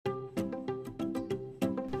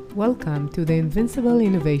Welcome to the Invincible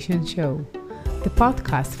Innovation Show, the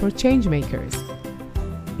podcast for changemakers.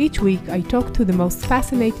 Each week, I talk to the most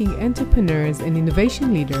fascinating entrepreneurs and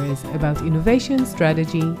innovation leaders about innovation,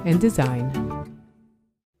 strategy, and design.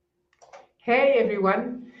 Hey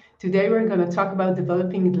everyone! Today we're going to talk about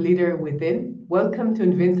developing the leader within. Welcome to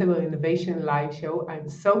Invincible Innovation Live Show. I'm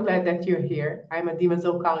so glad that you're here. I'm Adima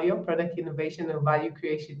Zolcario, Product Innovation and Value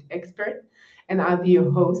Creation Expert, and I'll be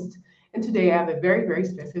your host. And today I have a very, very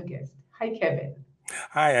special guest. Hi, Kevin.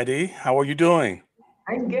 Hi, Eddie. How are you doing?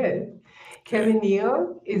 I'm good. Good. Kevin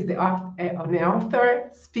Neal is an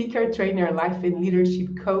author, speaker, trainer, life and leadership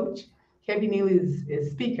coach. Kevin Neal is a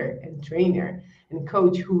speaker and trainer and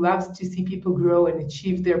coach who loves to see people grow and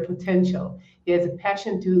achieve their potential. He has a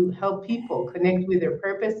passion to help people connect with their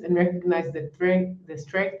purpose and recognize the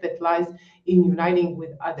strength that lies in uniting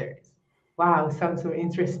with others. Wow, sounds so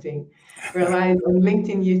interesting. We're live on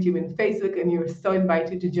LinkedIn, YouTube, and Facebook, and you're so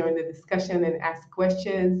invited to join the discussion and ask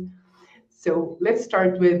questions. So let's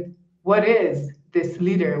start with what is this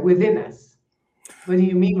leader within us? What do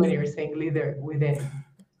you mean when you're saying leader within?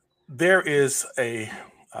 There is a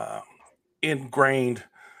ingrained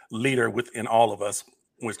leader within all of us,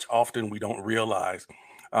 which often we don't realize.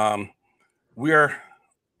 Um, we're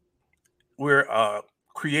we're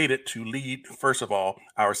created to lead, first of all,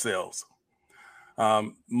 ourselves.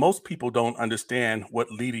 Most people don't understand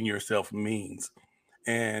what leading yourself means,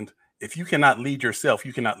 and if you cannot lead yourself,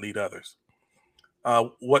 you cannot lead others.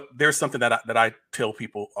 What there's something that I tell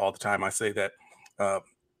people all the time. I say that uh,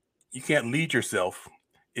 you can't lead yourself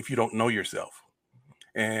if you don't know yourself.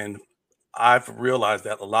 And I've realized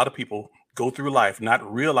that a lot of people go through life not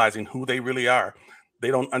realizing who they really are.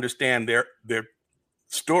 They don't understand their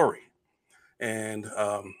story. And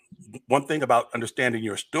one thing about understanding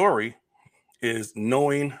your story is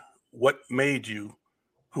knowing what made you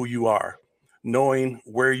who you are, knowing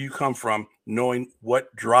where you come from, knowing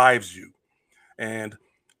what drives you. And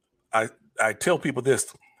I I tell people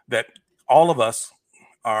this, that all of us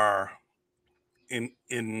are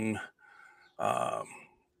in um,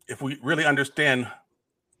 if we really understand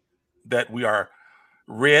that we are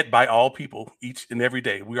read by all people each and every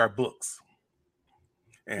day, we are books.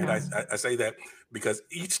 And Yeah. I say that because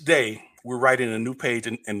each day we're writing a new page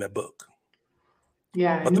in the book.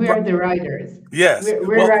 Yeah, But and we are the writers. yes,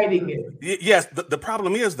 We're well, writing it. yes, the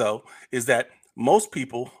problem is though, is that most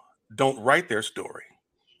people don't write their story.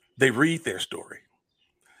 They read their story.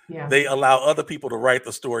 Yeah, They allow other people to write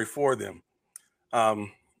the story for them.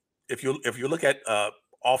 Um, if you look at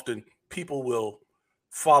often people will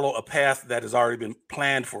follow a path that has already been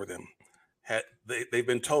planned for them. They've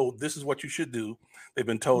been told this is what you should do. They've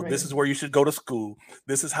been told this right. is where you should go to school.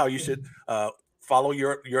 This is how you should follow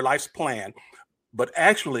your life's plan. But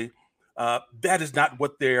actually, that is not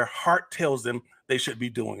what their heart tells them they should be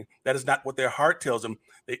doing. That is not what their heart tells them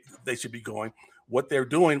they should be going. What they're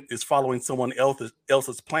doing is following someone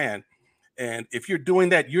else's plan. And if you're doing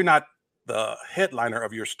that, you're not the headliner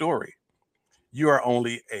of your story. You are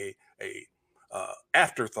only a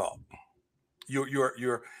afterthought.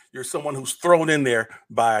 You're someone who's thrown in there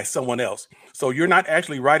by someone else. So you're not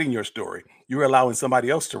actually writing your story. You're allowing somebody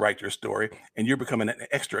else to write your story, and you're becoming an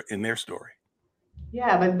extra in their story.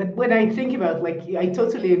 Yeah, but when I think about, like, I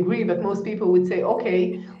totally agree, but most people would say,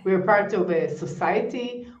 okay, we're part of a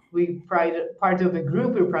society, part of a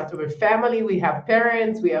group, we're part of a family, we have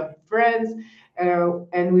parents, we have friends,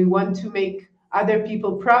 and we want to make other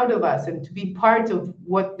people proud of us and to be part of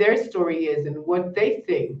what their story is and what they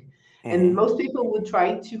think. And Hmm. most people would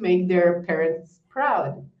try to make their parents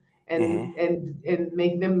proud Hmm. and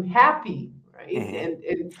make them happy, right? Hmm.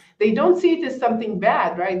 And they don't see it as something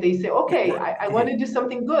bad, right? They say, okay, I want to do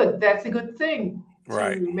something good. That's a good thing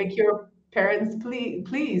Right. to make your parents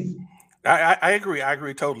please. I agree. I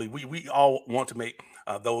agree totally. We all want to make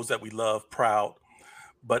those that we love proud,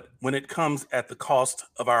 but when it comes at the cost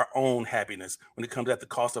of our own happiness, when it comes at the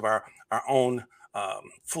cost of our own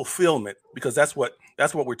fulfillment, because that's what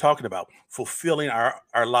we're talking about, fulfilling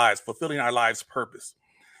our lives purpose.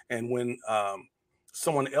 And when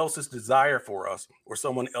someone else's desire for us or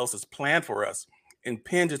someone else's plan for us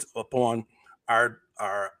impinges upon our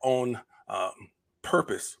own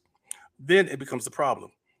purpose, then it becomes a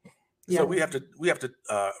problem. So Yeah. we have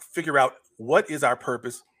to figure out what is our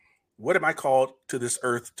purpose, what am I called to this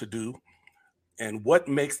earth to do, and what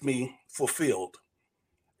makes me fulfilled.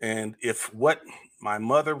 And if what my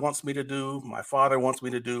mother wants me to do, my father wants me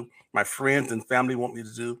to do, my friends and family want me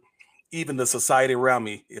to do, even the society around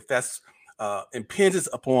me, if that's impinges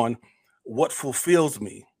upon what fulfills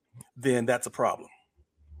me, then that's a problem.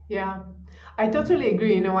 Yeah. I totally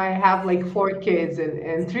agree. You know, I have like four kids,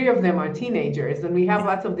 and three of them are teenagers, and we have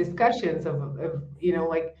lots of discussions of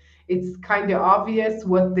like it's kind of obvious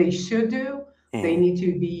what they should do. They Hmm. need to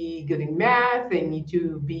be good in math. They need to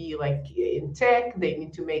be like in tech. They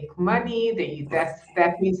need to make money. Right.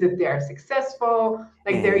 That means that they are successful.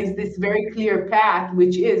 Like there Hmm. is this very clear path,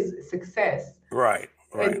 which is success, Right.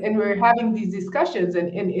 Right. and we're having these discussions, and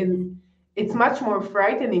it's much more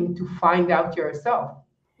frightening to find out yourself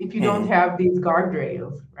if you don't Hmm. have these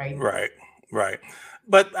guardrails, right? Right. Right.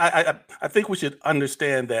 But I think we should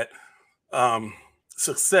understand that um,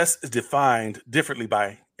 success is defined differently by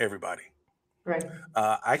everybody. Right.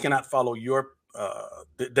 I cannot follow your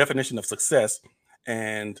definition of success,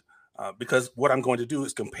 and because what I'm going to do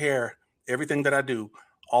is compare everything that I do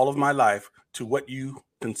all of my life to what you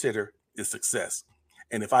consider is success.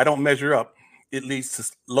 And if I don't measure up, it leads to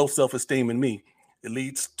low self-esteem in me. It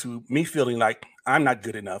leads to me feeling like I'm not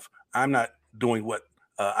good enough. I'm not doing what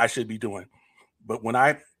I should be doing. But when I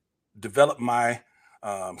develop my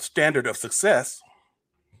standard of success,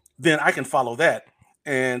 then I can follow that.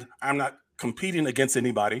 And I'm not competing against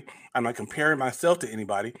anybody. I'm not comparing myself to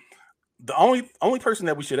anybody. The only person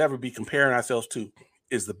that we should ever be comparing ourselves to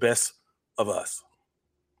is the best of us.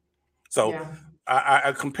 So Yeah.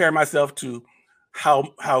 I compare myself to how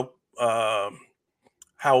how uh,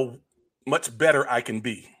 how much better I can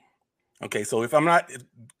be. Okay, so if I'm not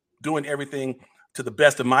doing everything to the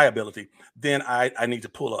best of my ability, then I need to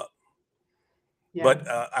pull up. Yeah. But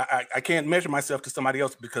I can't measure myself to somebody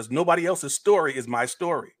else because nobody else's story is my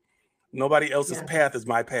story. Nobody else's Yeah. path is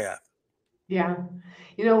my path. Yeah.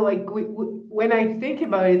 Like when I think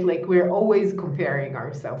about it, like we're always comparing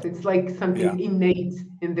ourselves. It's like Yeah. something innate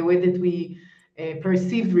in the way that we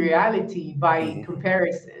perceive reality by Hmm.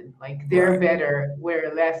 comparison. Like they're Right. better, we're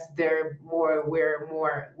less, they're more, we're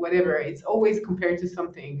more, whatever. It's always compared to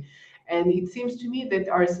something. And it seems to me that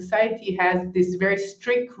our society has this very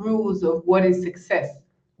strict rules of what is success.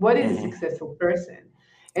 What is a Hmm. successful person?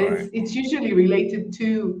 And Right. it's usually related to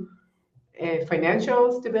financial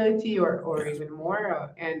stability or Yes. even more,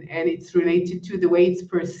 and it's related to the way it's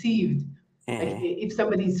perceived. Like Hmm. if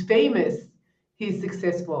somebody's famous, he's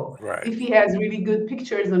successful. Right. If he has really good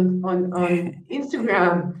pictures on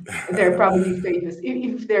Instagram, they're probably famous.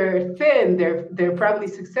 If they're thin, they're probably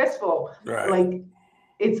successful. Right. Like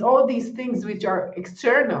it's all these things which are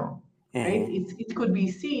external, right? Hmm. It could be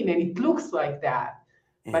seen and it looks like that,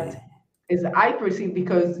 but Hmm. as I perceive,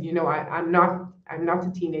 because I'm not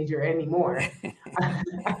a teenager anymore.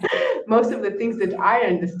 Most of the things that I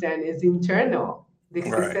understand is internal. The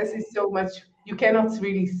Right. success is so much you cannot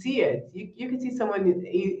really see it. You can see someone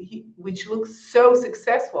which looks so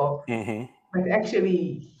successful, Hmm. but actually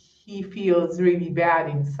he feels really bad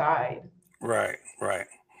inside. Right. Right.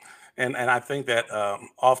 And I think that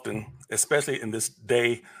often, especially in this day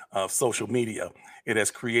of social media, it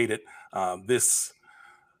has created this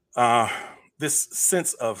uh, this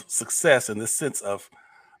sense of success and this sense of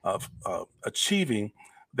achieving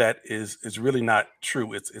that is really not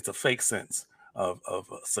true. It's a fake sense of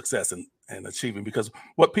success and achieving, because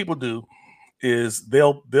what people do is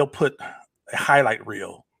they'll put a highlight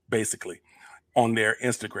reel basically on their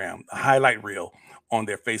Instagram, a highlight reel on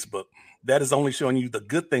their Facebook. That is only showing you the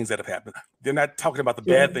good things that have happened. They're not talking about the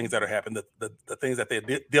bad Sure. things that are happening, the things that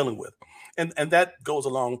they're dealing with. And that goes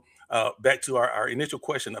along back to our initial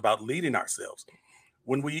question about leading ourselves.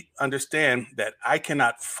 When we understand that I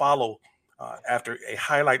cannot follow after a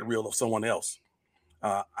highlight reel of someone else,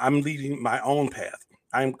 I'm leading my own path.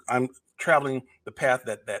 I'm traveling the path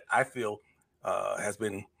that I feel has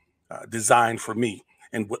been designed for me,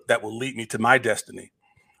 and that will lead me to my destiny.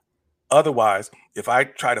 Otherwise, if I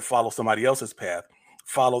try to follow somebody else's path,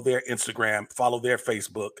 follow their Instagram, follow their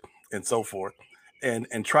Facebook, and so forth,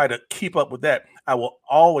 and try to keep up with that, I will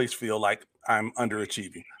always feel like I'm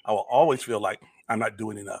underachieving. I will always feel like I'm not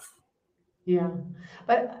doing enough. Yeah,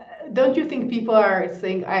 but don't you think people are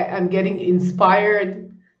saying I'm getting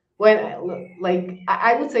inspired when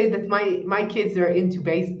I would say that my kids are into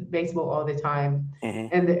baseball all the time, Hmm.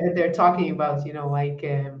 and they're talking about like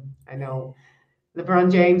I know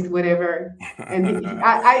LeBron James, whatever. And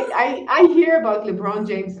I hear about LeBron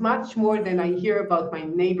James much more than I hear about my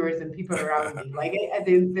neighbors and people around me. Like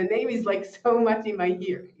the name is like so much in my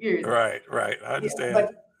ears. Right, right. I Yeah, understand.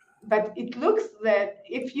 but it looks that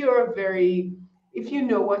if you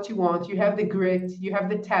know what you want, you have the grit, you have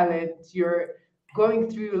the talent, you're going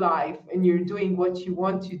through life and you're doing what you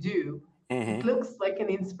want to do, it Hmm. looks like an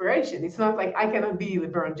inspiration. It's not like I cannot be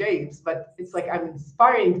LeBron James, but it's like I'm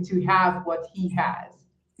inspiring to have what he has.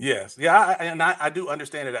 Yes, yeah, and I do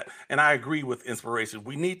understand it, and I agree with inspiration.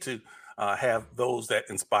 We need to have those that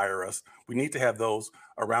inspire us. We need to have those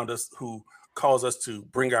around us who cause us to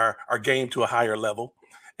bring our game to a higher level,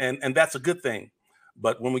 and that's a good thing.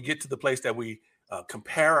 But when we get to the place that we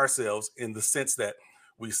compare ourselves in the sense that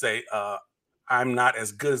we say, I'm not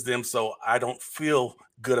as good as them, so I don't feel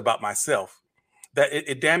good about myself, that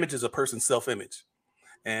it damages a person's self-image.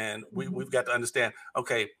 And Mhm. we've got to understand,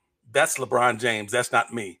 okay, that's LeBron James, that's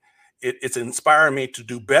not me. It's inspiring me to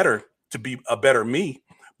do better, to be a better me.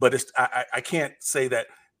 But I can't say that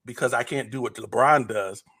because I can't do what LeBron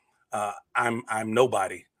does, I'm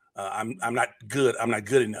nobody. I'm not good. I'm not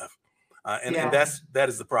good enough. And Yeah. that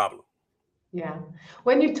is the problem. Yeah.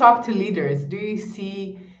 When you talk to leaders, do you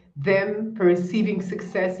see them perceiving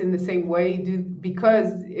success in the same way?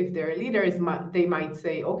 Because if they're leaders, they might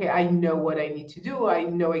say, okay, I know what I need to do. I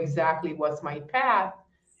know exactly what's my path.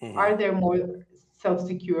 Mhm. Are they more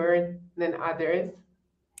self-secure than others?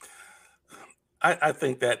 I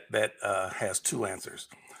think that has two answers.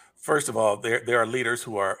 First of all, there are leaders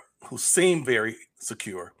who seem very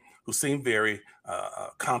secure, who seem very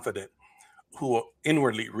confident, who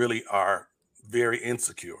inwardly really are very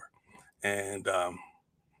insecure, and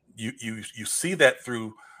you see that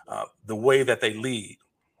through the way that they lead.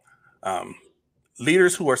 Um,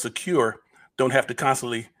 Leaders who are secure don't have to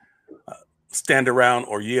constantly stand around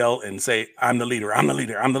or yell and say, "I'm the leader. I'm the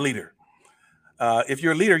leader. I'm the leader." If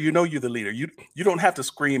you're a leader, you know you're the leader. You don't have to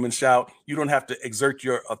scream and shout. You don't have to exert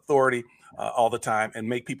your authority all the time and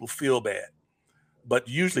make people feel bad. But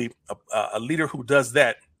usually, a leader who does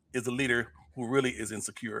that is a leader who really is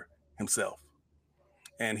insecure himself,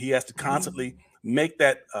 and he has to Mhm. constantly make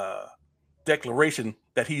that declaration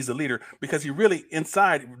that he's a leader because he really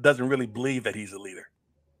inside doesn't really believe that he's a leader,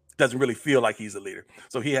 doesn't really feel like he's a leader.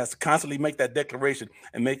 So he has to constantly make that declaration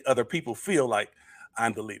and make other people feel like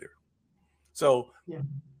I'm the leader. So Yeah.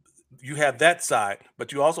 you have that side,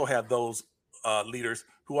 but you also have those leaders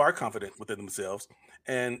who are confident within themselves,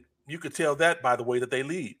 and you could tell that by the way that they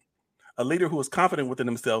lead. A leader who is confident within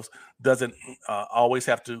themselves doesn't always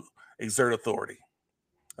have to exert authority.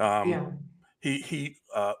 Um, Yeah. he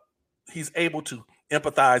he's able to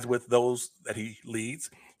empathize with those that he leads.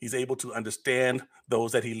 He's able to understand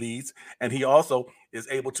those that he leads, and he also is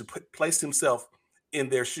able to place himself in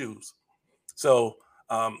their shoes. So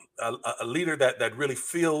a leader that really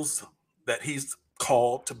feels that he's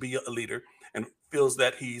called to be a leader and feels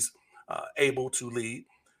that he's able to lead,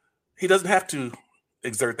 he doesn't have to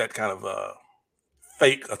exert that kind of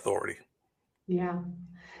fake authority. Yeah.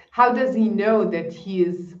 How does he know that he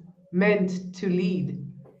is meant to lead?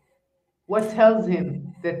 What tells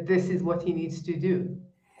him that this is what he needs to do?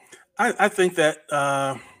 I think that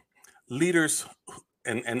leaders,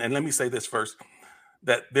 and let me say this first,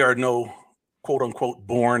 that there are no quote unquote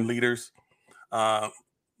born leaders. Uh,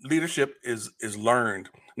 Leadership is learned.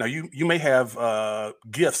 Now you may have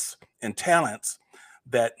gifts and talents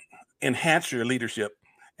that enhance your leadership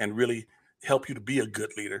and really help you to be a good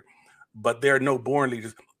leader, but there are no born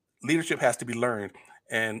leaders. Leadership has to be learned,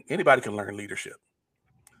 and anybody can learn leadership.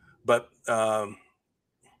 But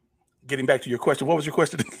getting back to your question, what was your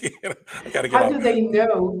question again? I got to get How off. do they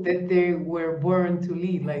know that they were born to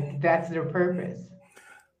lead? Like that's their purpose.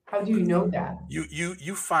 How do you know that?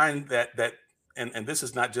 You find that and this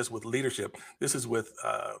is not just with leadership. This is with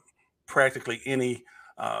practically any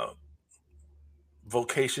uh,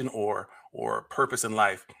 vocation or purpose in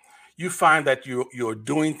life. You find that you're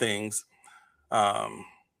doing things um,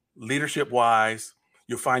 leadership wise.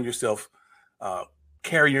 You'll find yourself uh,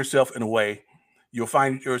 carrying yourself in a way. You'll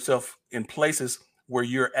find yourself in places where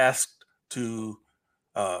you're asked to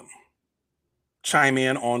um, chime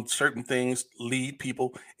in on certain things, lead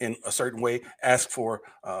people in a certain way, ask for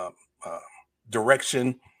uh,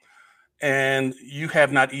 direction, and you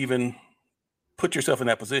have not even put yourself in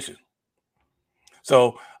that position.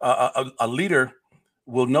 So a leader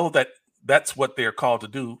will know that that's what they're called to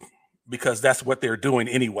do because that's what they're doing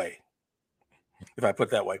anyway. If I put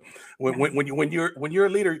it that way, Yeah. when you're a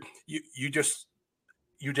leader, you just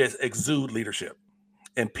exude leadership,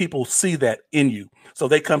 and people see that in you. So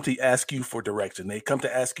they come to ask you for direction. They come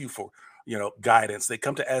to ask you for guidance. They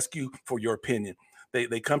come to ask you for your opinion.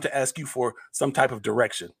 They come to ask you for some type of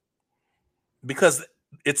direction because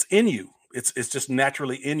it's in you. It's just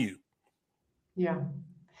naturally in you. Yeah.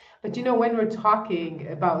 But when we're talking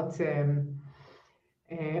about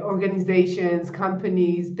organizations,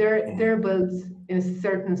 companies, Mhm, they're built in a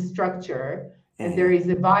certain structure, and mhm, there is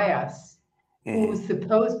a bias mhm. who's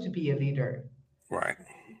supposed to be a leader. Right,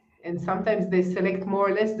 And sometimes they select more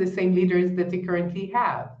or less the same leaders that they currently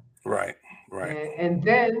have. right, right, And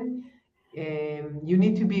then you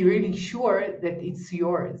need to be really sure that it's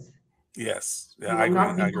yours. Yes. Yeah, You I will agree.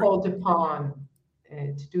 not I be agree. called upon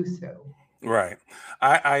to do so. Right.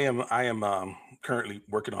 I am currently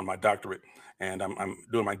working on my doctorate, and I'm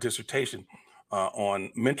doing my dissertation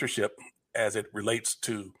on mentorship as it relates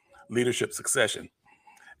to leadership succession.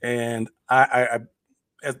 And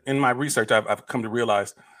in my research, I've come to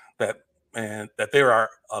realize that that there are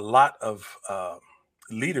a lot of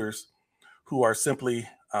leaders who are simply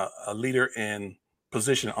a leader in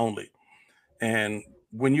position only. And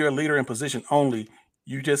when you're a leader in position only,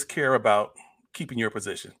 you just care about keeping your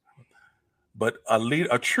position. But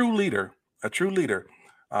a true leader,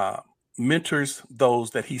 uh, mentors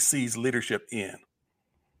those that he sees leadership in.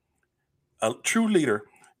 A true leader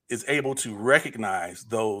is able to recognize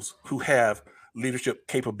those who have leadership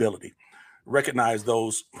capability, recognize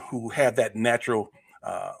those who have that natural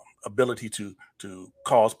uh, ability to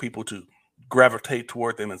cause people to gravitate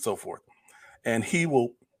toward them and so forth. And he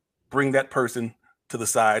will bring that person to the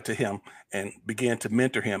side to him and begin to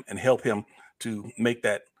mentor him and help him to make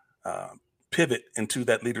that uh, pivot into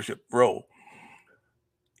that leadership role.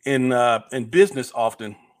 In business,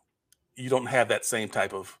 often you don't have that same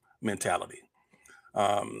type of mentality.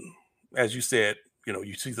 Um, as you said,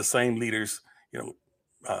 you see the same leaders, you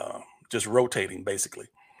know, just rotating basically,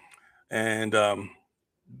 and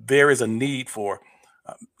there is a need for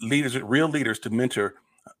leaders, real leaders, to mentor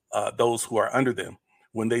those who are under them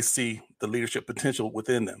when they see the leadership potential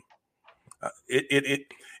within them.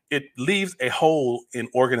 It leaves a hole in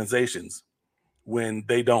organizations when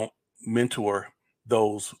they don't mentor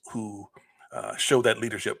those who show that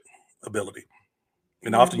leadership ability.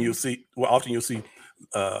 And Yeah. often you'll see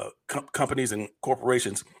companies and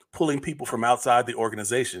corporations pulling people from outside the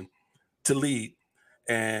organization to lead,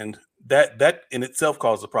 and that in itself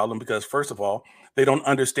causes a problem because first of all, they don't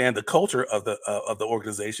understand the culture of the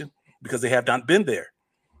organization because they have not been there.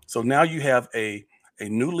 So now you have a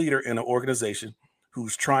new leader in an organization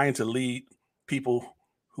who's trying to lead people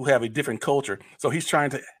who have a different culture. So he's trying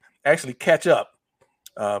to actually catch up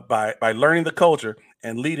by learning the culture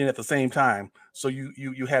and leading at the same time. So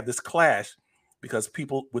you have this clash because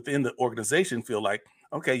people within the organization feel like,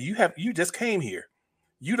 okay, you just came here,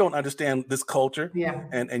 you don't understand this culture, Yeah.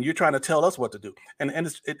 and you're trying to tell us what to do, and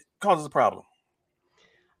it causes a problem.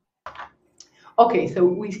 Okay, so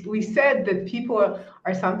we said that people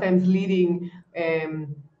are sometimes leading,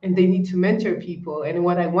 and they need to mentor people. And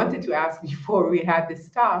what I wanted to ask before we had this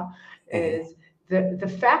talk Hmm. is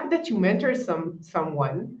the fact that you mentor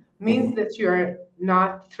someone Hmm. means that you're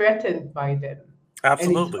not threatened by them. And it's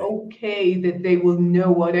Absolutely. okay that they will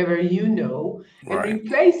know whatever you know and Right.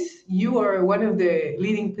 replace you or one of the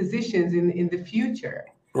leading positions in the future.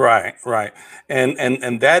 Right, right,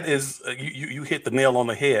 and that is you hit the nail on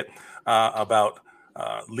the head about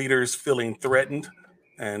leaders feeling threatened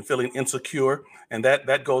and feeling insecure, and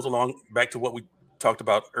that goes along back to what we talked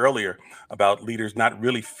about earlier about leaders not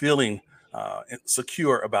really feeling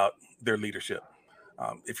secure about their leadership.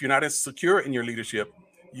 If you're not as secure in your leadership,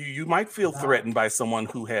 you might feel threatened by someone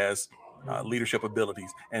who has leadership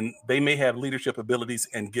abilities, and they may have leadership abilities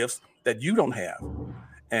and gifts that you don't have,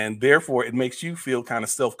 and therefore it makes you feel kind of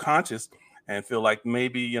self-conscious and feel like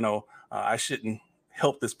maybe I shouldn't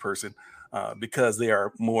help this person because they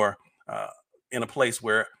are more uh, in a place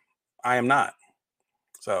where I am not.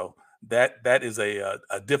 So that is a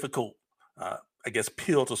difficult I guess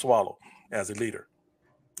pill to swallow as a leader.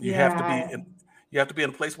 You have to be Yeah, in, you have to be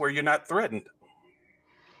in a place where you're not threatened.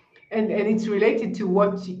 and it's related to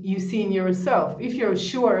what you see in yourself. If you're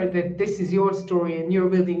sure that this is your story and you're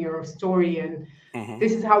building your story and Hmm.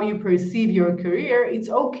 this is how you perceive your career, it's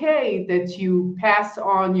okay that you pass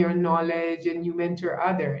on your knowledge and you mentor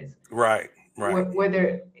others. Right, right.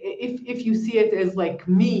 Whether if you see it as like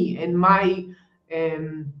me and my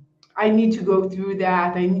um, I need to go through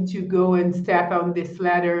that, I need to go and step on this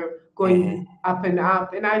ladder Hmm. going up and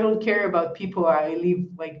up, and I don't care about people I leave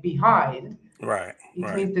like behind. Right, It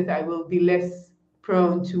right. means that I will be less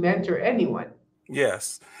prone to mentor anyone.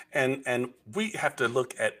 Yes, and we have to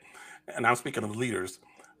look at, and I'm speaking of leaders.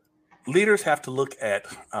 Leaders have to look at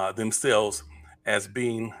themselves as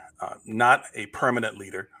being not a permanent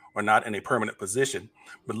leader or not in a permanent position,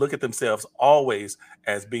 but look at themselves always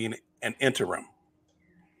as being an interim,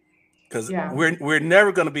 because Yeah. we're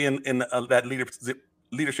never going to be in that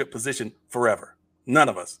leadership position forever. None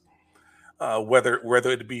of us, whether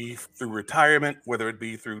it be through retirement, whether it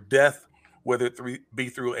be through death, whether it be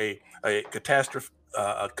through a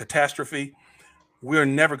catastrophe, we're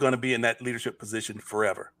never going to be in that leadership position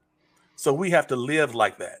forever. So we have to live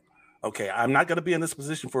like that. Okay, I'm not going to be in this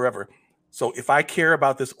position forever. So if I care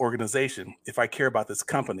about this organization, if I care about this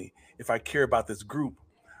company, if I care about this group,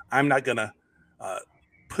 I'm not going to uh,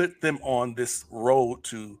 put them on this road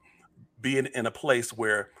to being in a place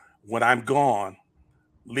where when I'm gone,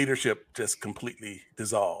 leadership just completely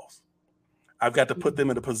dissolves. I've got to put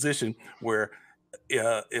them in a position where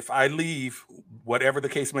if I leave, whatever the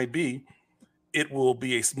case may be, it will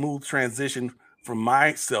be a smooth transition from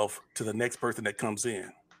myself to the next person that comes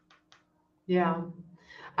in. Yeah.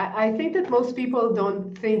 I think that most people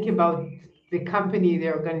don't think about the company,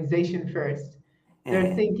 the organization first. They're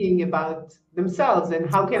Hmm. thinking about themselves and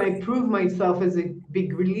how can I Right. prove myself as a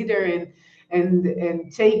big leader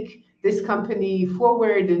and take this company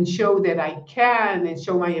forward and show that I can and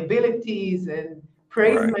show my abilities and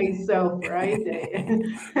praise Right. myself, right?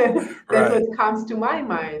 That's Right. what comes to my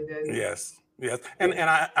mind. And Yes. Yes. And yeah.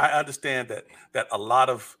 I understand that a lot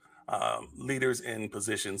of leaders in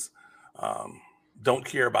positions um, don't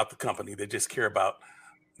care about the company. They just care about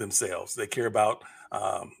themselves. They care about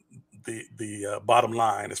um, the bottom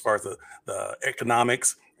line as far as the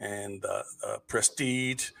economics and the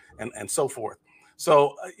prestige and so forth.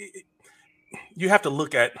 So you have to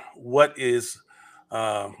look at what is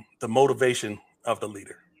the motivation of the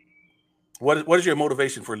leader. What is your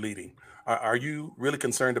motivation for leading? Are you really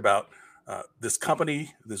concerned about this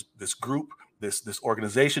company, this group, this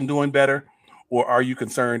organization doing better, or are you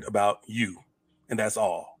concerned about you, and that's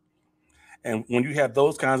all? And when you have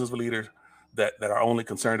those kinds of leaders that are only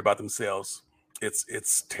concerned about themselves,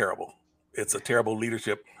 it's terrible. It's a terrible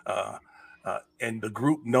leadership, and the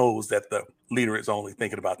group knows that the leader is only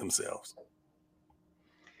thinking about themselves.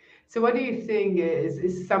 So what do you think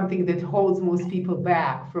is something that holds most people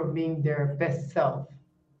back from being their best self?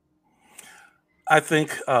 I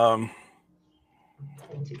think,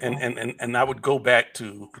 What you and got? and I would go back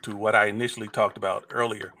to what I initially talked about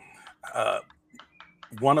earlier. Uh,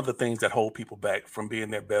 One of the things that hold people back from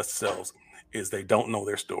being their best selves is they don't know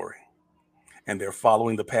their story, and they're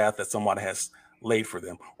following the path that someone has laid for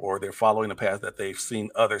them, or they're following the path that they've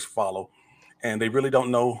seen others follow, and they really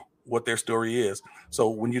don't know what their story is. So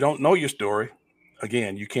when you don't know your story,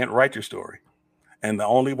 again, you can't write your story. And the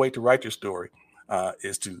only way to write your story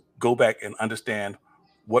is to go back and understand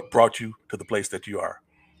what brought you to the place that you are.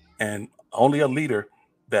 And only a leader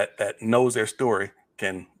that knows their story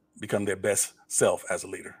can become their best self as a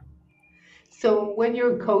leader. So when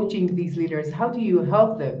you're coaching these leaders, how do you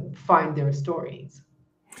help them find their stories?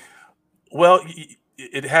 Well,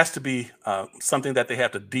 it has to be something that they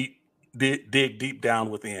have to dig deep down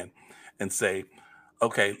within and say,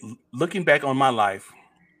 okay, looking back on my life,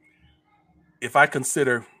 if I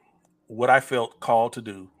consider what I felt called to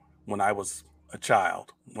do when I was a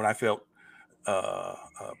child, when I felt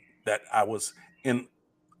that I was in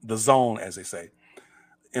the zone, as they say,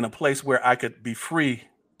 in a place where I could be free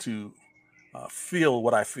to feel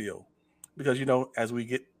what I feel. Because, as we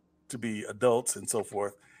get to be adults and so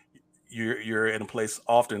forth, you're in a place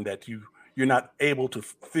often that you're not able to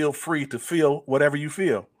feel free to feel whatever you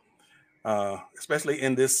feel, especially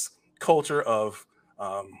in this culture of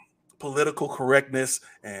um, political correctness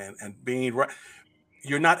and being right.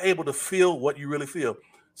 You're not able to feel what you really feel.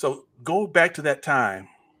 So go back to that time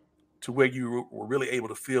to where you were really able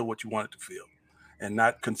to feel what you wanted to feel, and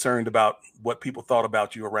not concerned about what people thought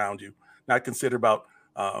about you around you, not considered about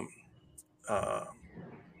um, uh,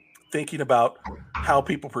 thinking about how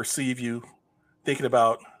people perceive you, thinking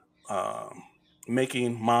about um,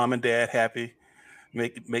 making mom and dad happy,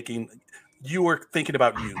 making you were thinking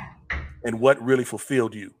about you and what really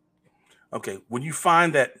fulfilled you. Okay, when you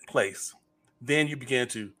find that place, then you begin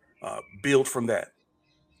to build from that.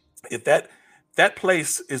 If that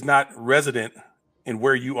place is not resident in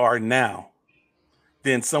where you are now,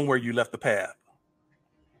 then somewhere you left the path.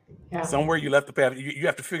 Yeah, Somewhere you left the path. You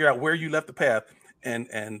have to figure out where you left the path. And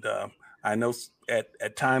I know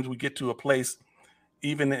at times we get to a place,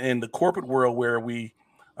 even in the corporate world, where we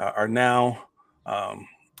are now um,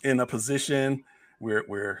 in a position where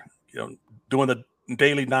we're doing the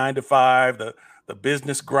daily 9 to 5, the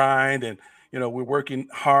business grind, and we're working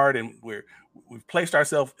hard, and we've placed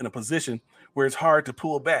ourselves in a position where it's hard to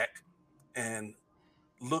pull back and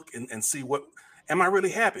look and see, what am I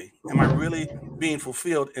really happy? Am I really being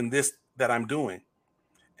fulfilled in this that I'm doing?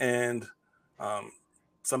 And um,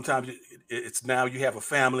 sometimes it's now you have a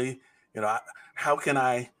family. How can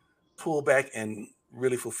I pull back and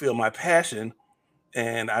really fulfill my passion?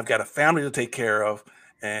 And I've got a family to take care of,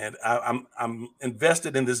 and I'm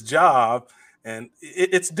invested in this job, and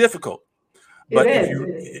it's difficult. it But is.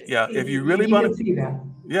 if you really You want can to, see that.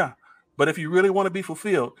 yeah, but if you really want to be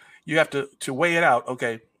fulfilled, you have to weigh it out.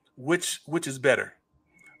 Okay, which is better,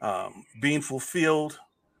 being fulfilled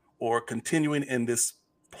or continuing in this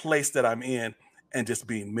place that I'm in and just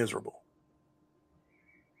being miserable?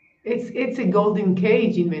 It's a golden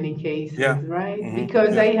cage in many Yeah. cases, right? Hmm.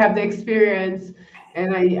 Because Yeah. I have the experience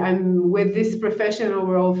and I'm with this professional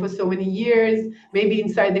role for so many years. Maybe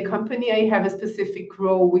inside the company I have a specific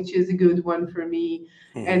role which is a good one for me.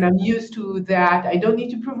 Hmm. And I'm used to that. I don't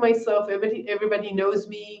need to prove myself. Everybody knows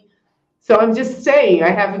me. So I'm just saying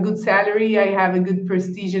I have a good salary, I have a good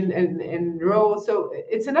prestige and role. So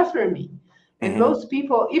it's enough for me. And Hmm. most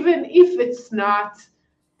people, even if it's not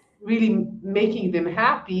really making them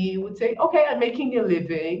happy would say, okay, I'm making a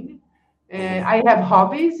living and Hmm. I have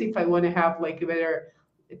hobbies if I want to have like a better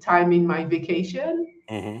time in my vacation,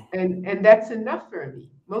 Hmm. and that's enough for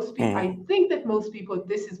me. Most people, Hmm. I think that most people,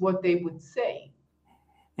 this is what they would say.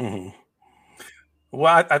 Hmm.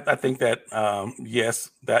 Well, I think that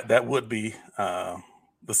yes, that would be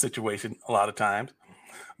the situation a lot of times.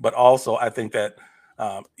 But also, I think that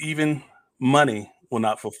even money will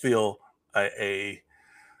not fulfill a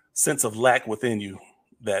sense of lack within you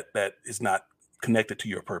that is not connected to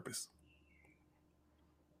your purpose.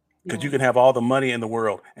 Because you Yeah, can have all the money in the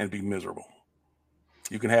world and be miserable.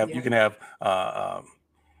 You yeah, can have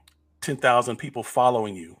 10,000 people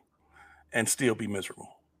following you and still be miserable.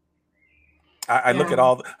 I look yeah, at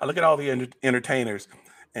I look at all the entertainers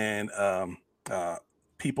and uh,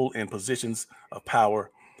 people in positions of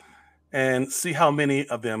power and see how many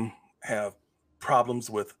of them have problems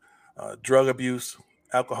with drug abuse,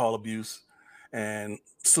 alcohol abuse, and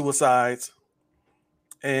suicides.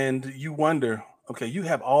 And you wonder, okay, you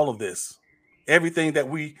have all of this, everything that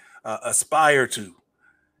we aspire to,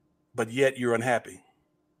 but yet you're unhappy,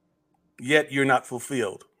 yet you're not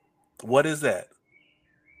fulfilled. What is that?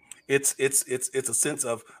 It's a sense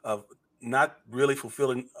of not really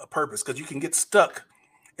fulfilling a purpose because you can get stuck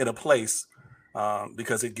in a place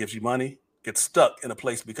because it gives you money, get stuck in a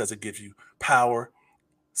place because it gives you power,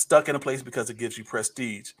 stuck in a place because it gives you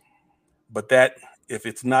prestige. But that if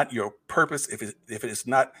it's not your purpose, if it's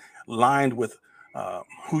not lined with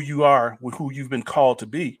who you are, with who you've been called to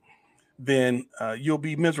be, then you'll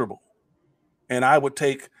be miserable. And I would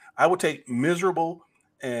take miserable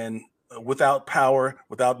and without power,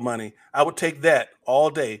 without money. I would take that all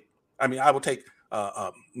day. I mean, I would take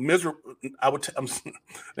miserable. I would.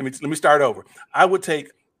 Let me start over. I would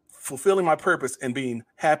take fulfilling my purpose and being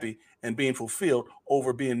happy and being fulfilled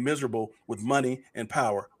over being miserable with money and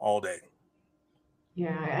power all day.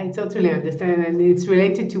 yeah. I totally understand, and it's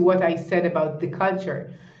related to what I said about the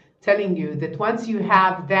culture, telling you that once you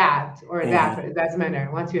have that or Hmm. that, it doesn't matter.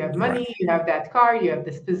 Once you have Right. money, you have that car, you have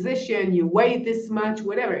this position, you weigh this much,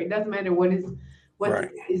 whatever. It doesn't matter what Right.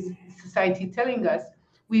 is society telling us.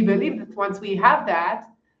 We believe that once we have that,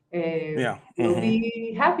 Yeah. we'll Hmm.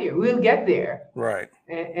 be happier. We'll get there. Right.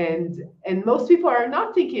 And most people are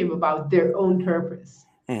not thinking about their own purpose.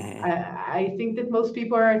 Hmm. I think that most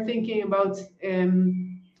people are thinking about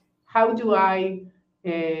how do I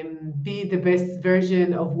be the best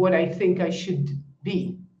version of what I think I should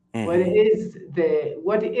be. Hmm.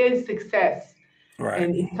 What is success? Right.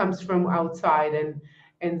 And it comes from outside,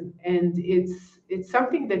 and it's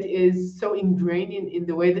something that is so ingrained in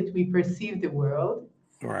the way that we perceive the world,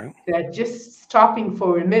 Right. that just stopping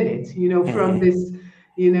for a minute, from Hmm. this,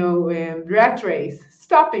 rat race,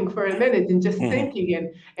 stopping for a minute and just Hmm.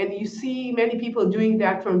 thinking, and you see many people doing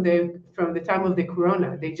that from the time of the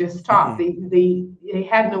corona. They just stop. Hmm. They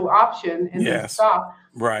had no option and they Yes. stop,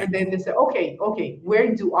 Right. and then they say, okay,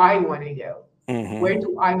 where do I want to go? Hmm. Where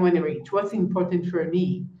do I want to reach? What's important for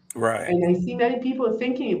me? Right. And I see many people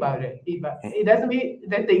thinking about it. It doesn't mean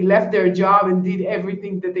that they left their job and did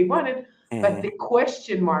everything that they wanted, but Hmm. the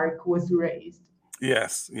question mark was raised.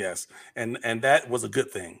 Yes, yes, and that was a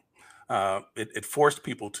good thing. It forced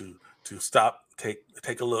people to stop,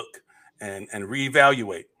 take a look, and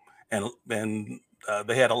reevaluate. And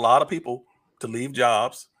they had a lot of people to leave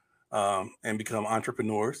jobs and become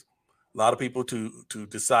entrepreneurs. A lot of people to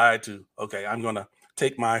decide to, okay, I'm going to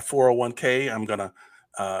take my 401k. I'm going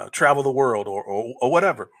to travel the world or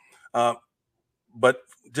whatever. Uh, but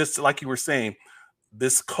just like you were saying,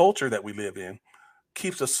 this culture that we live in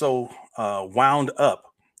keeps us so wound up,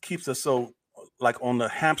 keeps us so like on the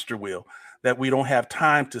hamster wheel that we don't have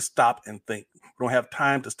time to stop and think. We don't have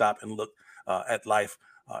time to stop and look at life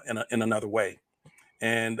in another way.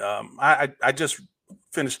 And I just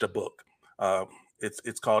finished a book. Uh,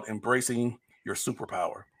 it's called Embracing Your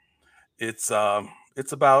Superpower. It's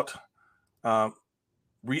about um,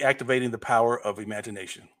 reactivating the power of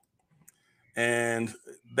imagination, and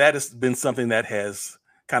that has been something that has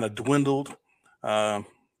kind of dwindled um,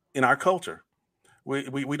 in our culture. We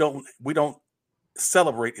don't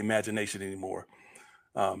celebrate imagination anymore.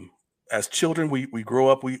 Um, as children, we grow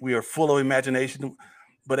up, we are full of imagination,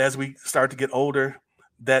 but as we start to get older,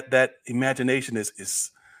 that imagination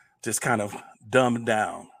is just kind of dumbed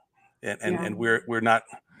down, Yeah. and we're not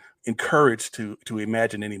encouraged to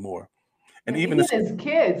imagine anymore. And Yeah, even even as as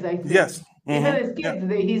kids, I think. yes, Even as yeah,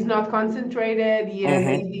 kids, he's not concentrated. He has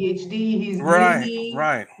ADHD. He's right, needy,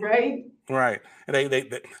 right. right? Right. And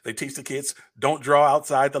they teach the kids don't draw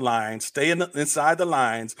outside the lines, stay inside the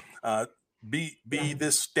lines, uh, Yeah. be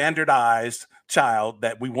this standardized child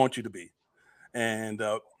that we want you to be. And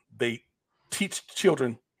they teach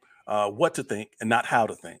children what to think and not how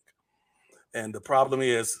to think. And the problem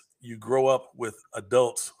is you grow up with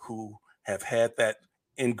adults who have had that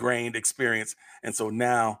ingrained experience. And so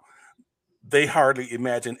now they hardly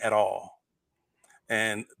imagine at all.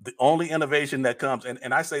 And the only innovation that comes,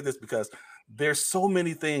 and I say this because there's so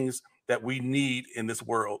many things that we need in this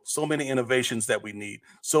world, so many innovations that we need,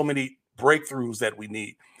 so many breakthroughs that we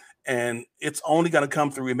need. And it's only going to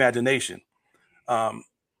come through imagination. Um,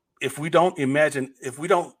 if we don't imagine, if we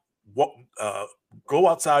don't uh, go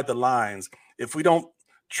outside the lines, if we don't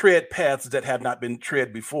tread paths that have not been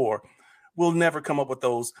tread before, we'll never come up with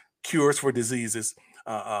those cures for diseases,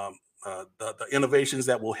 the innovations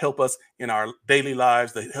that will help us in our daily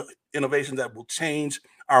lives, the innovations that will change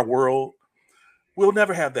our world. We'll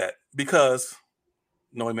never have that because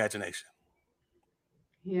no imagination.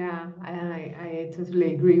 Yeah, I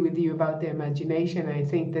totally agree with you about the imagination. I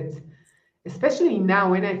think that, especially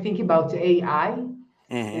now when I think about AI,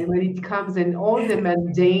 Hmm. and when it comes and all the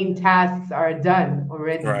mundane tasks are done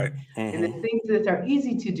already, Right. and the Hmm. things that are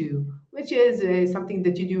easy to do, which is something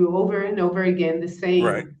that you do over and over again, the Right.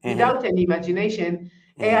 same, Hmm. without any imagination,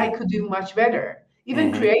 AI Hmm. could do much better.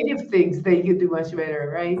 Even Hmm. creative things they could do much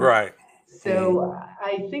better, right? Right. Hmm. So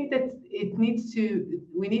I think that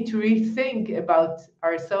we need to rethink about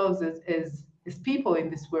ourselves as people in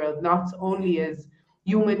this world, not only as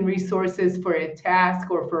human resources for a task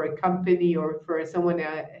or for a company or for someone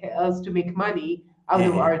else to make money out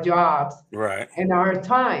of Hmm. our jobs Right. and our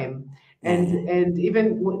time. Hmm. And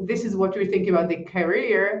even this is what we're thinking about the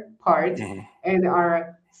career part Hmm. and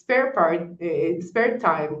our spare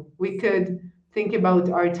time. We could think about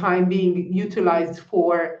our time being utilized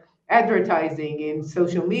for advertising in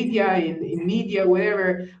social media, in media,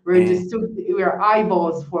 whatever. Hmm. We're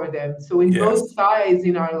eyeballs for them. So in both Yes. sides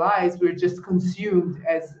in our lives, we're just consumed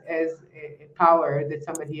as a power that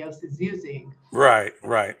somebody else is using. Right,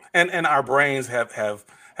 right. And our brains have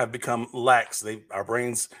become lax. They our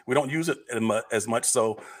brains we don't use it as much.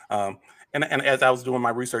 So and as I was doing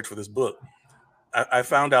my research for this book, I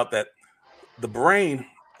found out that the brain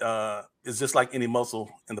is just like any muscle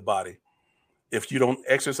in the body. If you don't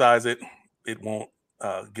exercise it, it won't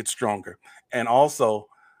get stronger. And also,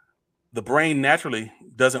 the brain naturally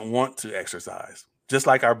doesn't want to exercise. Just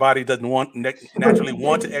like our body doesn't naturally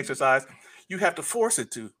want to exercise, you have to force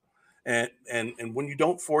it to. And when you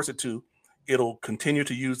don't force it to, it'll continue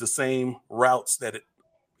to use the same routes that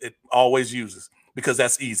it always uses because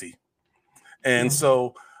that's easy. And Yeah.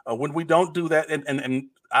 so when we don't do that, and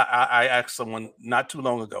I asked someone not too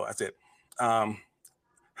long ago, I said, um,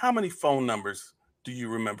 how many phone numbers do you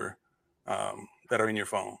remember that are in your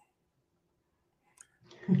phone?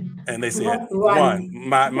 And they said, one, One.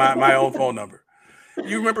 my own phone number.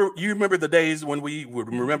 You remember the days when we would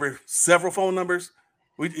remember several phone numbers?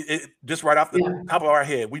 Just right off the Yeah. top of our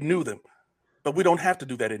head, we knew them, but we don't have to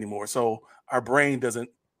do that anymore. So our brain doesn't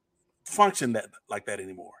function that like that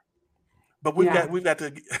anymore. But Yeah. we've got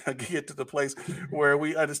to get to the place where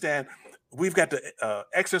we understand we've got to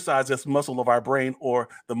exercise this muscle of our brain, or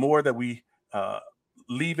the more that we uh,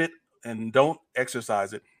 leave it and don't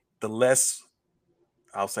exercise it, the less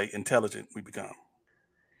I'll say intelligent we become.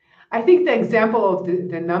 I think the example of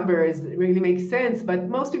the numbers really makes sense, but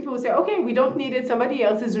most people will say, okay, we don't need it. Somebody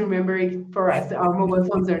else is remembering for us. Our mobile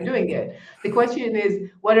phones are doing it. The question is,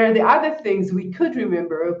 what are the other things we could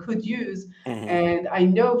remember or could use? Hmm. And I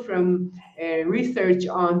know from research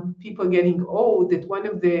on people getting old that one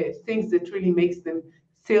of the things that really makes them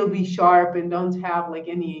still be sharp and don't have like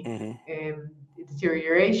any Hmm. um,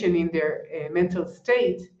 deterioration in their mental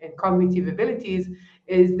state and cognitive abilities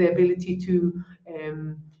is the ability to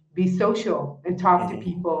be social and talk to Hmm.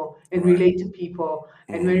 people and Right. relate to people.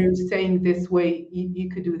 And when Hmm. you're saying this way, you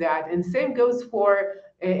could do that. And same goes for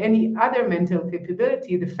any other mental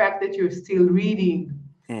capability. The fact that you're still reading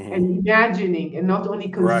Hmm. and imagining and not only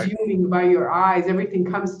Right. consuming by your eyes, everything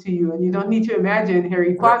comes to you, and you don't need to imagine Harry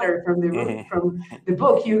Right. Potter Hmm. from the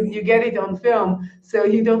book. You get it on film, so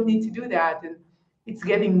you don't need to do that. And it's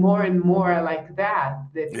getting more and more like that,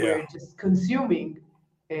 that Yeah. we're just consuming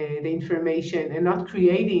the information and not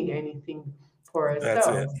creating anything for That's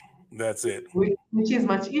it. ourselves. That's it. which is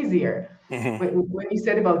much easier. Hmm. When you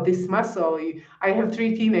said about this muscle, I have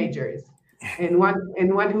three teenagers, and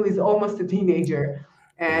one who is almost a teenager,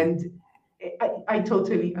 Hmm. and I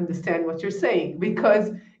totally understand what you're saying,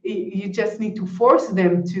 because you just need to force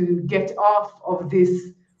them to get off of this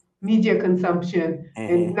media consumption,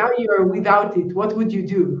 and Hmm. now you're without it. What would you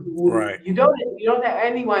do? Right. You don't have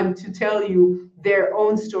anyone to tell you their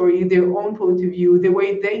own story, their own point of view, the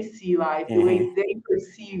way they see life, the Hmm. way they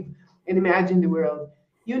perceive and imagine the world.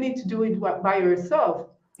 You need to do it by yourself.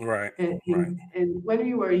 Right. And, Right. and, and when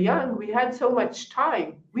we were young, we had so much time.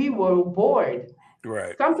 We were bored.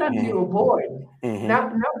 Right. Sometimes Hmm. you're bored. Hmm.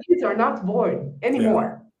 Now kids are not bored Yeah.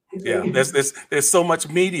 anymore. It's Yeah. like, There's so much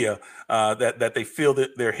media that they fill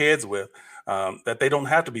their heads with, that they don't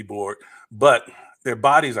have to be bored, but their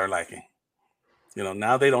bodies are lacking.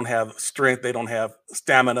 Now they don't have strength, they don't have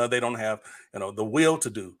stamina, they don't have the will to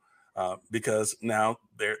do, because now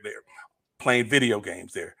they're playing video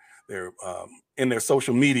games, they're in their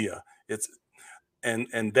social media. It's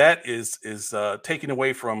and that is taking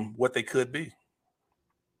away from what they could be.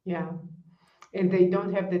 yeah. And they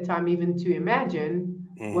don't have the time even to imagine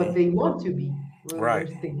what Hmm. they want to be. We're Right.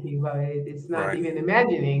 thinking about it. It's not Right. even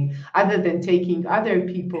imagining, other than taking other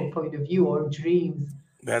people's point of view or dreams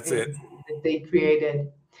That's it. that they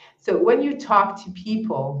created. So when you talk to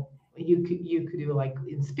people, you could do like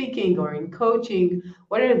in speaking or in coaching.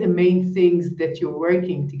 What are the main things that you're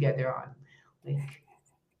working together on? Like,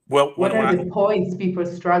 Well, what when are I the points people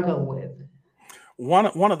struggle with?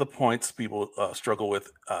 one of the points people struggle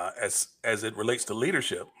with, as it relates to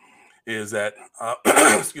leadership, is that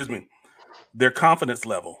excuse me, their confidence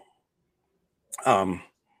level. Um,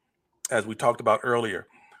 as we talked about earlier,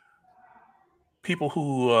 people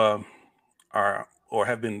who are or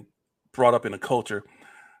have been brought up in a culture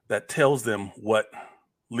that tells them what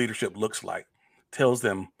leadership looks like, tells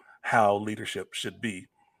them how leadership should be,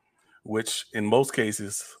 which in most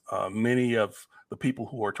cases, many of the people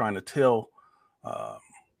who are trying to tell uh,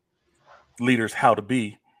 leaders how to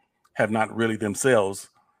be have not really themselves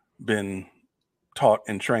been taught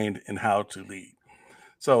and trained in how to lead.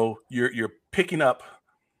 So you're picking up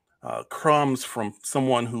crumbs from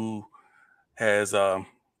someone who has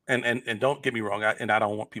and don't get me wrong, and I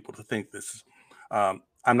don't want people to think this.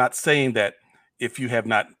 I'm not saying that if you have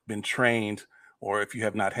not been trained or if you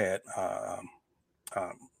have not had um,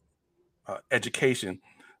 education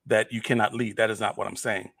that you cannot lead. That is not what I'm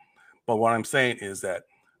saying. But what I'm saying is that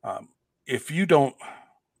um, if you don't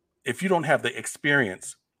if you don't have the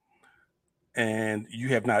experience and you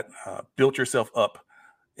have not built yourself up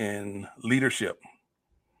in leadership,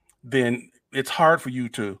 then it's hard for you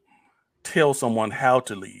to tell someone how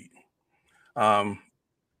to lead. Um,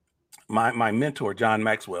 my mentor John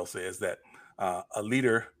Maxwell says that a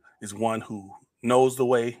leader is one who knows the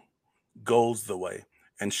way, goes the way,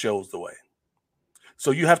 and shows the way.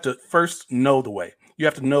 So you have to first know the way. You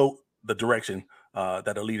have to know the direction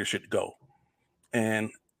that a leader should go,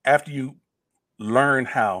 and after you learn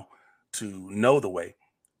how to know the way,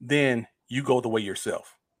 then you go the way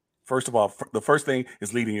yourself. First of all, the first thing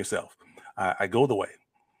is leading yourself. I go the way,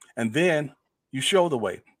 and then you show the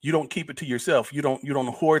way. You don't keep it to yourself. You don't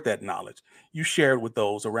hoard that knowledge. You share it with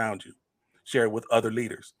those around you. Share it with other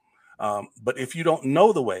leaders. But if you don't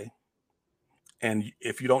know the way, and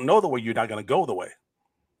if you don't know the way, you're not going to go the way.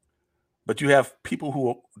 But you have people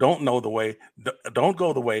who don't know the way, don't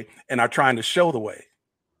go the way, and are trying to show the way.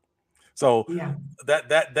 So Yeah,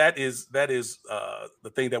 that is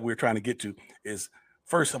the thing that we're trying to get to, is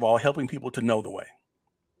first of all helping people to know the way.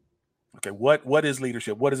 Okay, what is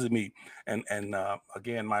leadership? What does it mean? And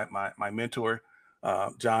again, my mentor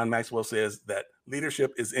John Maxwell says that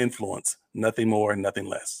leadership is influence, nothing more and nothing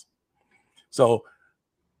less. So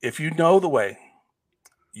if you know the way,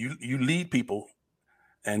 you lead people,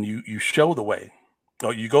 and you show the way,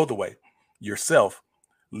 or you go the way yourself,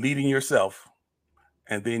 leading yourself,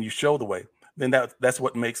 and then you show the way. Then that's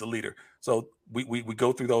what makes a leader. So we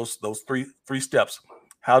go through those three steps.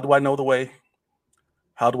 How do I know the way?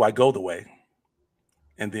 How do I go the way?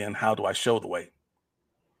 And then how do I show the way?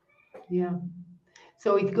 yeah.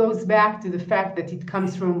 So it goes back to the fact that it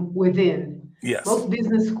comes from within. Yes. Most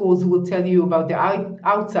business schools will tell you about the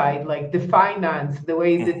outside, like the finance, the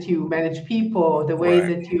way Mhm. that you manage people, the way Right.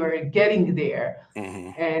 that you are getting there.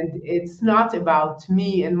 Hmm. And it's not about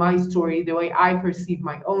me and my story, the way I perceive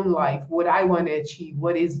my own life, what I want to achieve,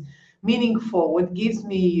 what is meaningful, what gives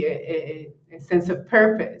me a sense of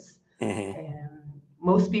purpose. Hmm. And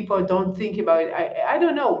most people don't think about it. I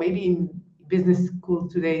don't know, maybe in business school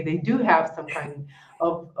today, they do have some kind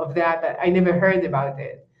of that, but I never heard about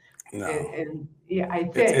it. No, And yeah, I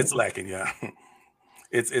it's think lacking. Yeah.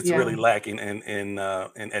 It's Yeah, really lacking in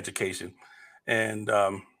education, and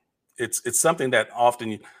it's something that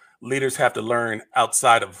often leaders have to learn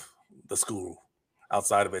outside of the school,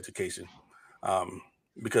 outside of education, um,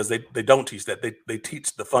 because they don't teach that. They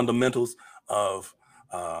teach the fundamentals of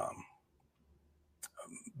um,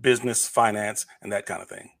 business, finance, and that kind of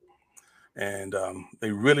thing, and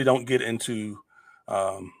they really don't get into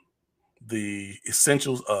um, the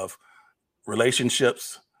essentials of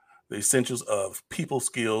relationships, the essentials of people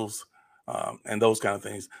skills, and those kind of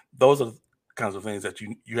things. Those are the kinds of things that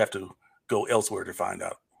you have to go elsewhere to find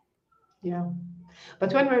out. yeah.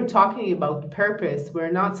 But when we're talking about purpose,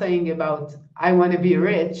 we're not saying about I want to be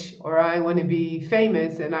rich or I want to be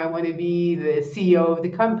famous and I want to be the CEO of the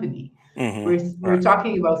company. We're Right.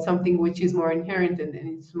 talking about something which is more inherent and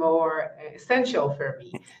it's more essential for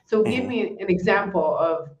me. So give hmm me an example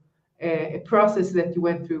of a process that you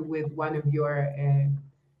went through with one of your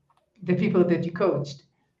the people that you coached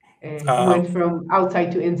who Um, went from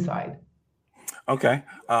outside to inside. okay.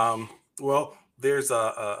 Well, there's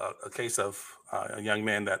a case of a young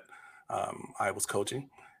man that I was coaching,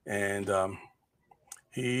 and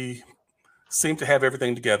he seemed to have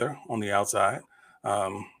everything together on the outside.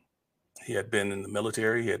 Um, he had been in the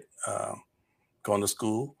military. He had gone to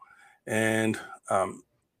school, and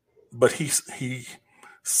but he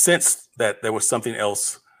sensed that there was something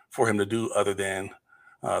else for him to do other than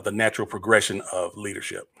the natural progression of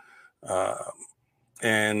leadership, uh,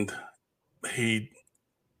 and he,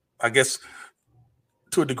 I guess,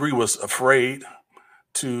 to a degree, was afraid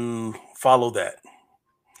to follow that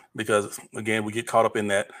because again, we get caught up in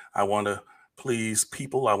that. I want to please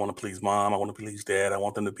people. I want to please mom. I want to please dad. I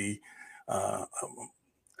want them to be. Uh,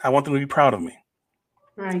 I want them to be proud of me.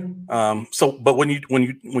 Right. So, but when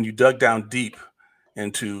you dug down deep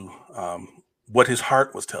into what his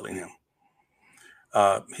heart was telling him,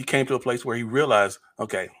 he came to a place where he realized,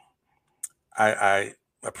 okay, I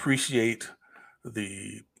appreciate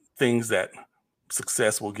the things that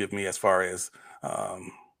success will give me as far as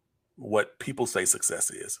um, what people say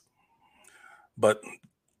success is, but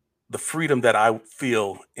the freedom that I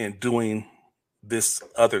feel in doing this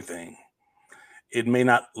other thing, it may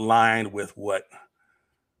not line with what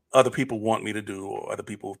other people want me to do or other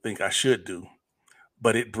people think I should do,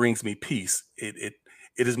 but it brings me peace. It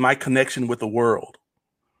is my connection with the world,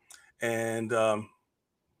 and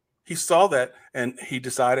he saw that, and he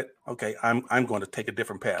decided, okay, I'm going to take a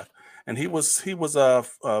different path. And he was like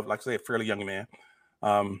I say, a fairly young man,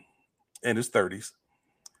 um, in his 30s,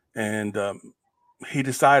 and he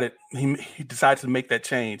decided to make that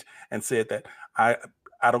change and said that I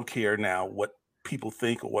I don't care now what people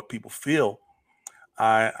think or what people feel.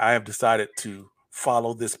 I have decided to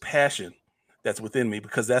follow this passion that's within me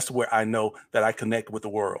because that's where I know that I connect with the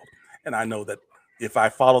world. And I know that if I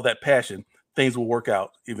follow that passion, things will work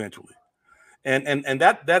out eventually. And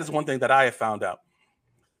that is one thing that I have found out.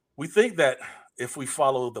 We think that if we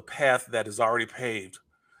follow the path that is already paved,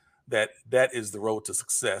 that is the road to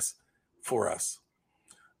success for us.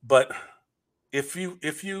 But if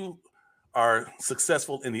you are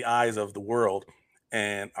successful in the eyes of the world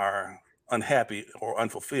and are unhappy or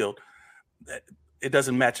unfulfilled, that it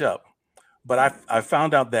doesn't match up. But I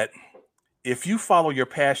found out that if you follow your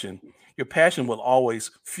passion will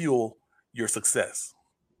always fuel your success.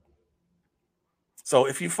 So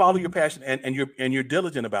if you follow your passion and you're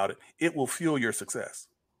diligent about it, it will fuel your success.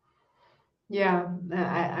 Yeah,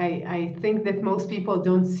 I think that most people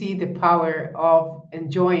don't see the power of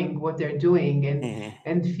enjoying what they're doing hmm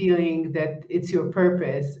and feeling that it's your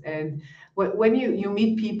purpose. And when you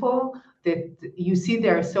meet people that you see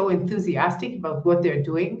they're so enthusiastic about what they're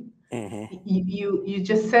doing, hmm you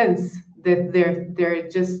just sense that they're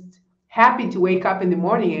just happy to wake up in the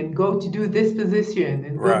morning and go to do this position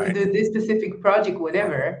and go to Right. do this specific project, Right.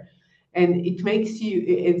 whatever. And it makes you,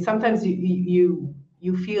 and sometimes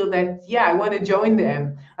you feel that, yeah, I want to join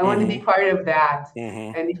them, I want to be hmm part of that.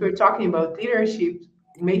 hmm And if we're talking about leadership,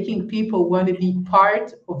 making people want to be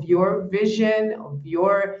part of your vision, of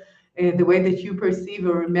your the way that you perceive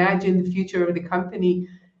or imagine the future of the company,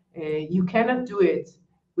 you cannot do it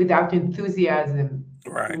without enthusiasm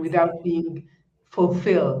and Right. without being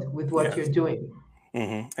fulfilled with what you're Yes. doing.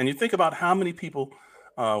 And you think about how many people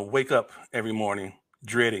wake up every morning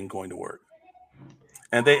dreading going to work,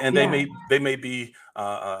 and they Yeah, may be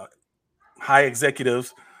high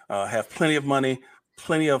executives, have plenty of money,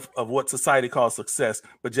 plenty of what society calls success,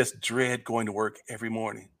 but just dread going to work every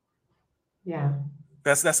morning. yeah,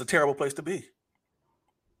 That's a terrible place to be.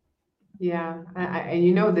 yeah. And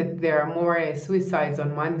you know that there are more suicides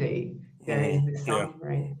on Monday. There is the Yeah. song,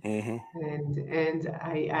 right? hmm And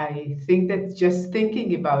I think that just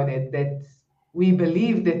thinking about it, that. we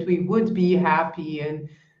believe that we would be happy and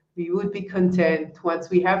we would be content once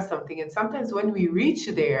we have something. And sometimes when we reach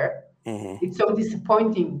there, Mm-hmm. it's so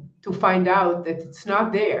disappointing to find out that it's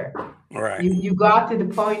not there. Right. You got to the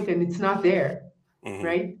point and it's not there, Mm-hmm.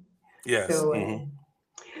 right? Yes. So Mm-hmm.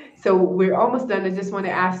 so we're almost done. I just want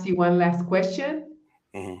to ask you one last question.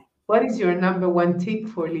 Mm-hmm. What is your number one tip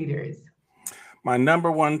for leaders? My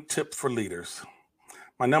number one tip for leaders.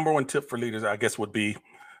 My number one tip for leaders, I guess, would be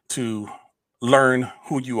to learn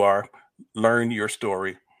who you are, learn your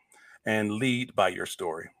story, and lead by your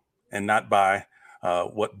story, and not by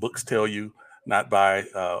what books tell you, not by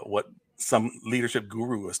what some leadership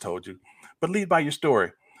guru has told you, but lead by your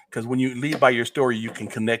story. Because when you lead by your story, you can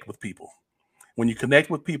connect with people. When you connect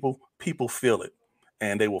with people, people feel it,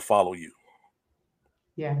 and they will follow you.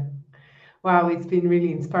 Yeah. Wow, it's been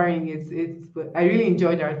really inspiring. It's I really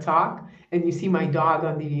enjoyed our talk. And you see my dog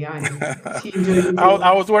on the line. She enjoyed it I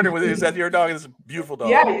too. was wondering, is that your dog? It's a beautiful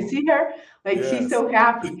Yeah, dog. you see her? Like she's Yes. so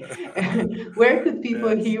happy. Where could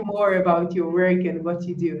people Yes. hear more about your work and what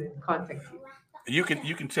you do and contact you? You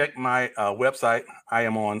can check my website. I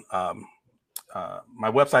am on my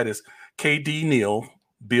website is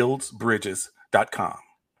kdnealbuildsbridges.com,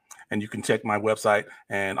 and you can check my website,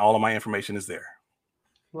 and all of my information is there.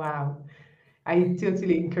 Wow. I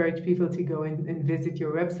totally encourage people to go and visit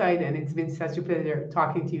your website. And it's been such a pleasure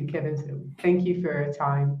talking to you, Kevin. So thank you for your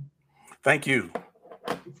time. Thank you.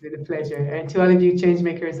 It's been a pleasure. And to all of you change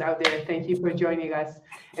makers out there, thank you for joining us.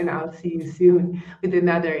 And I'll see you soon with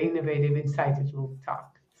another innovative, insightful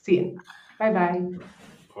talk. See you. Bye bye.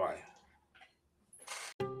 Bye.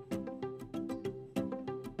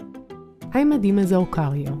 I'm Adima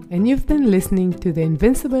Zolcario, and you've been listening to the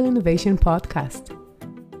Invincible Innovation Podcast.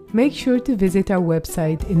 Make sure to visit our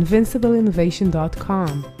website,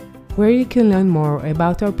 invincibleinnovation.com, where you can learn more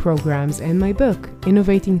about our programs and my book,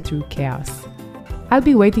 Innovating Through Chaos. I'll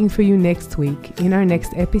be waiting for you next week in our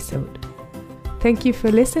next episode. Thank you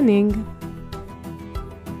for listening.